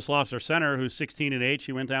anymore? They just lost their center, who's 16-8.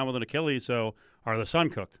 She went down with an Achilles. So are the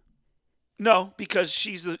Sun cooked? No, because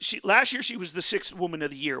last year she was the 6th woman of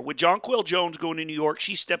the year. With Jonquil Jones going to New York,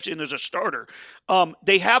 she steps in as a starter.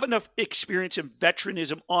 They have enough experience and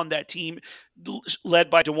veteranism on that team, led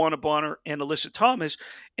by DeWanna Bonner and Alyssa Thomas.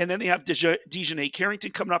 And then they have Dejanay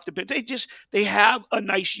Carrington coming off the bench. They have a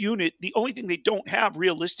nice unit. The only thing they don't have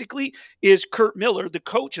realistically is Kurt Miller, the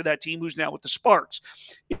coach of that team, who's now with the Sparks.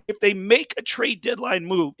 If they make a trade deadline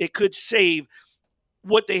move, it could save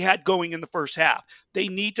what they had going in the first half. They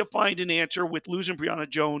need to find an answer with losing Breonna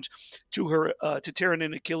Jones to her to tearing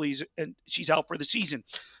an Achilles, and she's out for the season.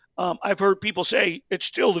 I've heard people say it's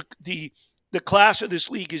still the class of this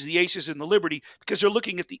league is the Aces and the Liberty, because they're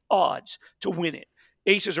looking at the odds to win it.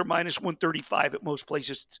 Aces are minus 135 at most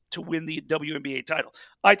places to win the WNBA title.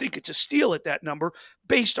 I think it's a steal at that number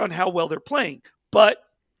based on how well they're playing, but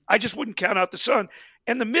I just wouldn't count out the Sun.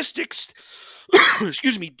 And the Mystics,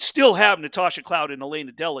 still have Natasha Cloud and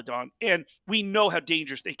Elena Deladon, and we know how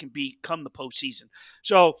dangerous they can be come the postseason.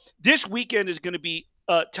 So this weekend is going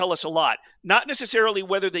to tell us a lot. Not necessarily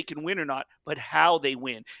whether they can win or not, but how they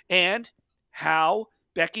win and how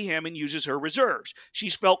Becky Hammon uses her reserves.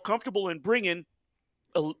 She's felt comfortable in bringing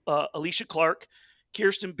Alicia Clark,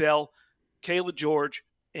 Kirsten Bell, Kayla George,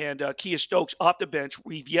 and Kia Stokes off the bench.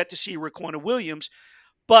 We've yet to see Raquana Williams,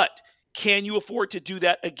 but can you afford to do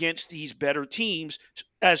that against these better teams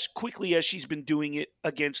as quickly as she's been doing it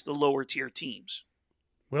against the lower tier teams?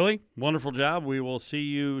 Willie, wonderful job. We will see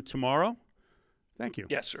you tomorrow. Thank you.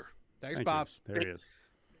 Yes, sir. Thanks, Bob. There he is.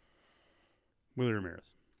 Willie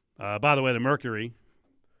Ramirez. By the way, the Mercury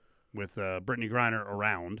with Brittany Griner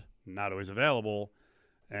around, not always available,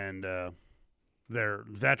 and their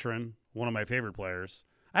veteran, one of my favorite players.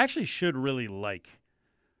 I actually should really like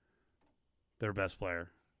their best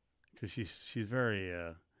player, because she's very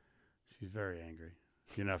angry.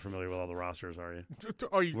 You're not familiar with all the rosters, are you?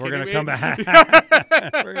 Are you We're kidding gonna me? come back.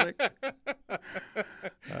 We're gonna,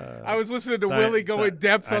 I was listening to Willie go in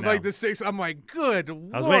depth on like the 6. I'm like, good I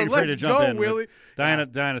was Lord, waiting for you to let's jump go, in. Willie. Diana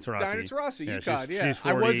Taurasi. Diana Taurasi, UConn. She's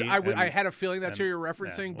 40, I had a feeling that's who you're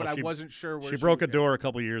referencing, but I wasn't sure where she broke a door a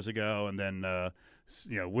couple years ago, and then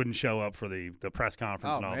wouldn't show up for the press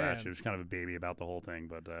conference and all that. She was kind of a baby about the whole thing,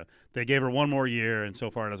 but they gave her one more year, and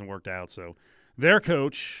so far it hasn't worked out. So their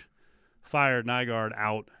coach fired Nygaard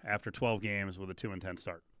out after 12 games with a 2-10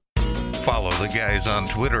 start. Follow the guys on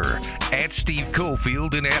Twitter at Steve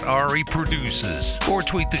Cofield and at Ari Produces, or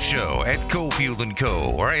tweet the show at Cofield &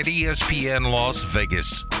 Co. or at ESPN Las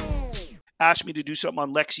Vegas. Asked me to do something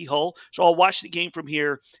on Lexi Hull, so I'll watch the game from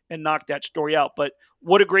here and knock that story out. But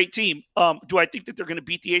what a great team. Do I think that they're going to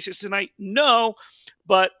beat the Aces tonight? No,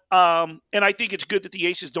 but and I think it's good that the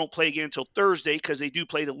Aces don't play again until Thursday because they do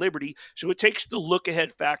play the Liberty, so it takes the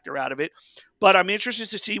look-ahead factor out of it. But I'm interested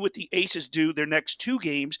to see what the Aces do their next 2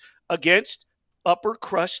 games against upper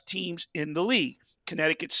crust teams in the league.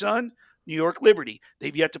 Connecticut Sun, New York Liberty.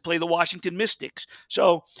 They've yet to play the Washington Mystics.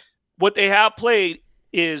 So what they have played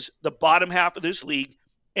is the bottom half of this league,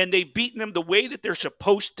 and they've beaten them the way that they're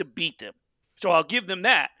supposed to beat them. So I'll give them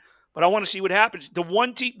that. But I want to see what happens. The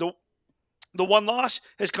one team, the one loss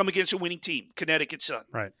has come against a winning team, Connecticut Sun.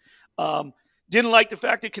 Right. Didn't like the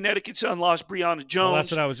fact that Connecticut Sun lost Brianna Jones. Well,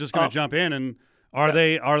 that's what I was just going to jump in. And are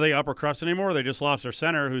they upper crust anymore? They just lost their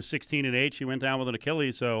center, who's 16-8. She went down with an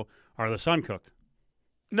Achilles. So are the Sun cooked?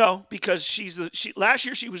 No, because last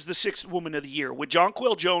year she was the 6th woman of the year. With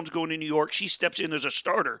Jonquel Jones going to New York, she steps in as a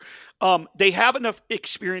starter. They have enough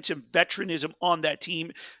experience and veteranism on that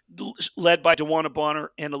team, led by DeWanna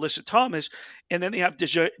Bonner and Alyssa Thomas. And then they have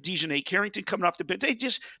Dejanay Carrington coming off the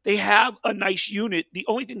bench. They have a nice unit. The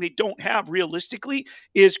only thing they don't have realistically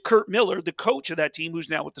is Kurt Miller, the coach of that team, who's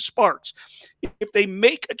now with the Sparks. If they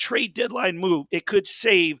make a trade deadline move, it could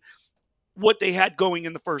save what they had going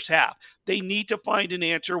in the first half. They need to find an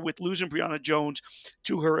answer with losing Brianna Jones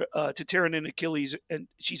to her to tearing an Achilles, and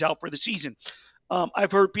she's out for the season.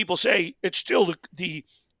 I've heard people say it's still the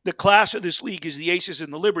class of this league is the Aces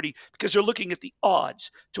and the Liberty because they're looking at the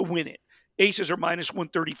odds to win it. Aces are minus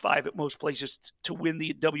 135 at most places to win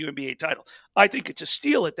the WNBA title. I think it's a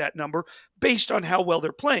steal at that number based on how well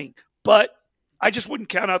they're playing, but I just wouldn't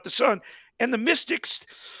count out the Sun. And the Mystics,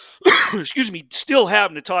 still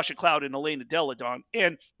have Natasha Cloud and Elena Deladon,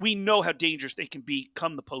 and we know how dangerous they can be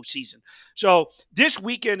come the postseason. So this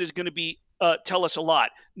weekend is going to be tell us a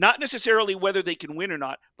lot. Not necessarily whether they can win or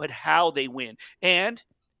not, but how they win and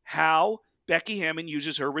how Becky Hammon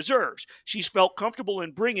uses her reserves. She's felt comfortable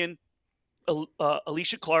in bringing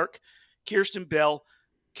Alicia Clark, Kirsten Bell,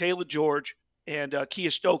 Kayla George, and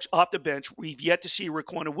Kia Stokes off the bench. We've yet to see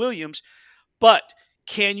Raquana Williams, but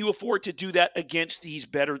can you afford to do that against these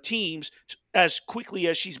better teams as quickly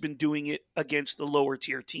as she's been doing it against the lower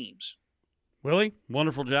tier teams? Willie,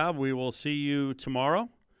 wonderful job. We will see you tomorrow.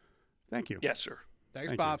 Thank you. Yes, sir.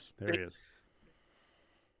 Thanks, Pops. There he is.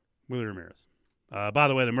 Willie Ramirez. By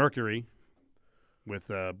the way, the Mercury with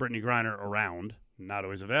Brittany Griner around, not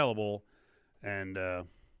always available, and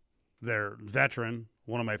their veteran,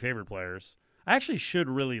 one of my favorite players. I actually should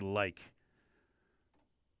really like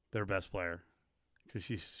their best player. Because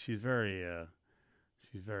she's very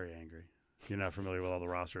angry. You're not familiar with all the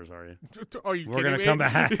rosters, are you? Are you We're kidding me? come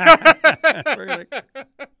back.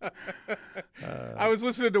 I was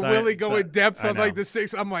listening to Willie go in depth on like the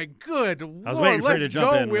 6. I'm like, good Lord, I was waiting for you to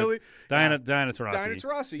jump in. Willie. Diana Taurasi. Diana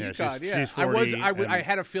Taurasi, UConn. She's 40, I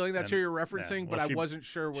had a feeling that's who you're referencing, but I wasn't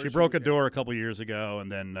sure where she broke a door a couple years ago, and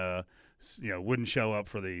then wouldn't show up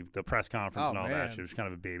for the press conference and all that. She was kind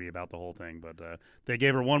of a baby about the whole thing, but they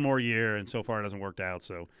gave her one more year, and so far it hasn't worked out.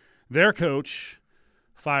 So their coach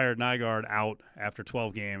fired Nygaard out after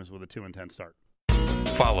 12 games with a 2-10 start.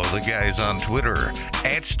 Follow the guys on Twitter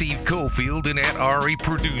at Steve Cofield and at Ari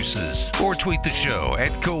Produces, or tweet the show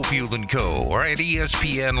at Cofield & Co. or at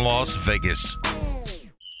ESPN Las Vegas.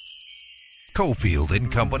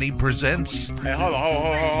 Cofield & Company presents Hey, hold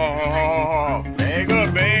on.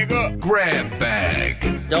 Bag up. Grab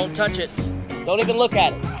Bag. Don't touch it. Don't even look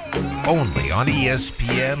at it. Only on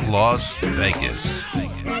ESPN Las Vegas. Put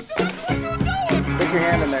your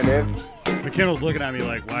hand in there, Dave. McKinnell's looking at me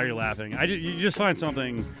like, why are you laughing? You just find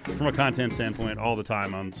something from a content standpoint all the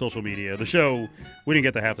time on social media. The show, we didn't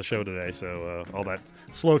get to half the show today, so all that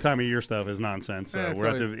slow time of year stuff is nonsense. We're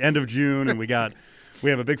at the end of June, and we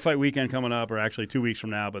have a big fight weekend coming up, or actually 2 weeks from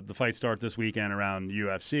now, but the fights start this weekend around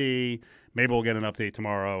UFC. Maybe we'll get an update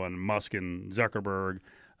tomorrow on Musk and Zuckerberg.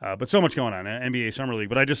 But so much going on, NBA Summer League.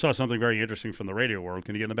 But I just saw something very interesting from the radio world.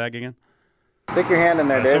 Can you get in the bag again? Stick your hand in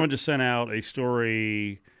there, Dave. Someone just sent out a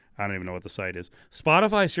story. I don't even know what the site is.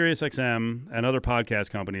 Spotify, SiriusXM, and other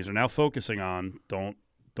podcast companies are now focusing on. Don't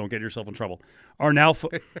get yourself in trouble. Are now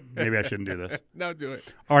maybe I shouldn't do this. No, do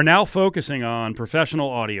it. Are now focusing on professional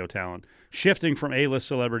audio talent, shifting from A-list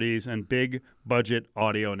celebrities and big budget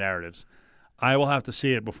audio narratives. I will have to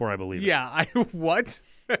see it before I believe it. Yeah, what?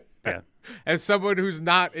 Yeah. As someone who's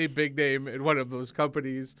not a big name in one of those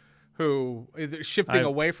companies who is shifting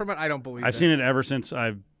away from it, I don't believe it. I've seen it ever since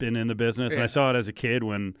I've been in the business, and I saw it as a kid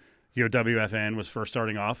when WFN was first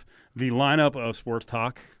starting off. The lineup of sports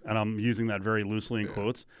talk, and I'm using that very loosely in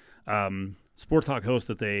quotes, sports talk hosts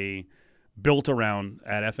that they built around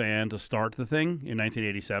at FAN to start the thing in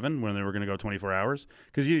 1987 when they were going to go 24 hours.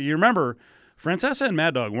 Because you remember, Francesa and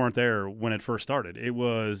Mad Dog weren't there when it first started. It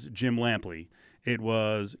was Jim Lampley. It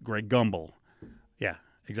was Greg Gumbel. Yeah,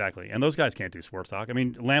 exactly. And those guys can't do sports talk. I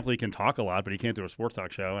mean, Lampley can talk a lot, but he can't do a sports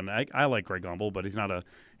talk show. And I like Greg Gumbel, but he's not a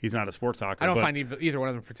sports talker. I don't find either one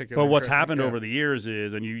of them particularly. But what's happened over the years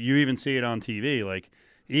is, and you even see it on TV, like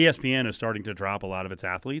ESPN is starting to drop a lot of its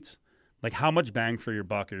athletes. Like, how much bang for your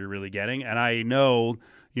buck are you really getting? And I know,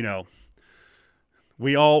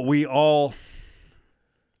 we all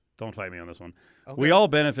don't fight me on this one. Okay. We all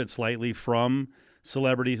benefit slightly from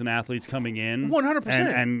celebrities and athletes coming in 100%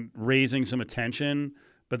 and raising some attention,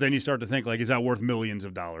 but then you start to think, like, is that worth millions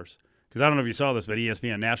of dollars? Because I don't know if you saw this, but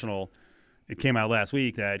ESPN National, it came out last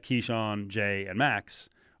week that Keyshawn, Jay, and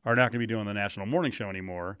Max are not going to be doing the national morning show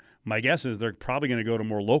anymore. My guess is they're probably going to go to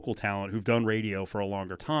more local talent who've done radio for a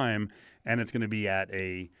longer time, and it's going to be at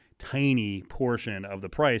a tiny portion of the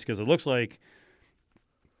price because it looks like,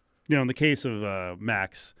 in the case of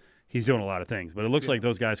Max, he's doing a lot of things, but it looks like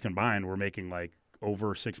those guys combined were making like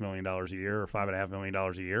over $6 million a year or $5.5 million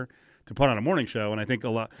a year to put on a morning show. And I think a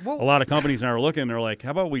lot of companies now are looking, they're like,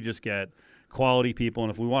 how about we just get quality people,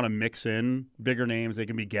 and if we want to mix in bigger names, they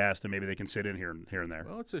can be guests, and maybe they can sit in here and there.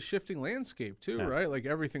 Well, it's a shifting landscape too, right? Like,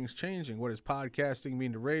 everything's changing. What does podcasting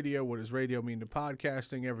mean to radio? What does radio mean to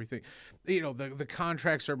podcasting? Everything. The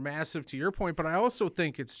contracts are massive, to your point, but I also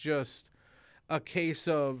think it's just a case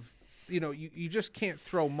of, you just can't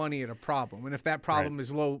throw money at a problem. And if that problem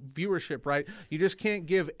is low viewership, right, you just can't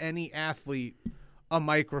give any athlete a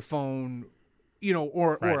microphone,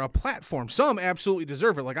 or a platform. Some absolutely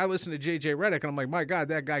deserve it. Like, I listen to J.J. Redick, and I'm like, my God,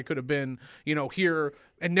 that guy could have been, here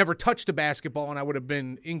and never touched a basketball, and I would have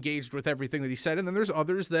been engaged with everything that he said. And then there's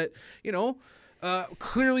others that,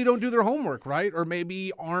 clearly don't do their homework, right? Or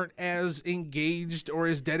maybe aren't as engaged or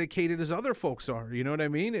as dedicated as other folks are. You know what I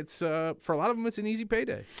mean? It's for a lot of them, it's an easy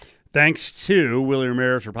payday. Thanks to Willie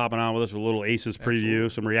Ramirez for popping on with us with a little Aces preview,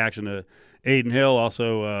 some reaction to Aiden Hill,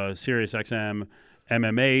 also SiriusXM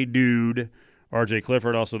MMA dude. RJ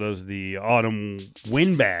Clifford also does the Autumn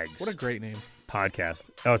Windbags. What a great name. Podcast.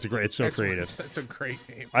 Oh, it's so creative. That's a great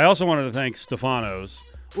name. I also wanted to thank Stefano's,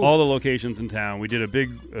 all the locations in town. We did a big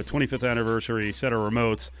 25th anniversary set of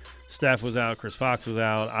remotes. Steph was out, Chris Fox was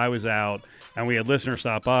out, I was out, and we had listeners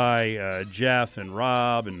stop by. Jeff and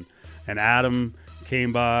Rob and Adam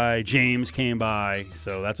came by, James came by,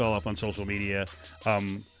 so that's all up on social media.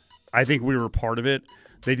 I think we were part of it.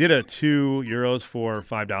 They did a €2 for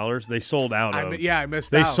 $5. They sold out of. I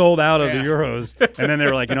missed out. They sold out of the euros, and then they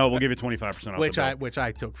were like, we'll give you 25% off. Which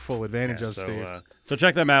I took full advantage of, Steve. So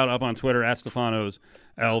check them out up on Twitter at Stefanos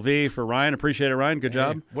LV. For Ryan, appreciate it, Ryan. Good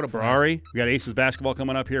job. What a blast. For Ari, we got Aces basketball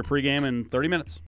coming up here pregame in 30 minutes.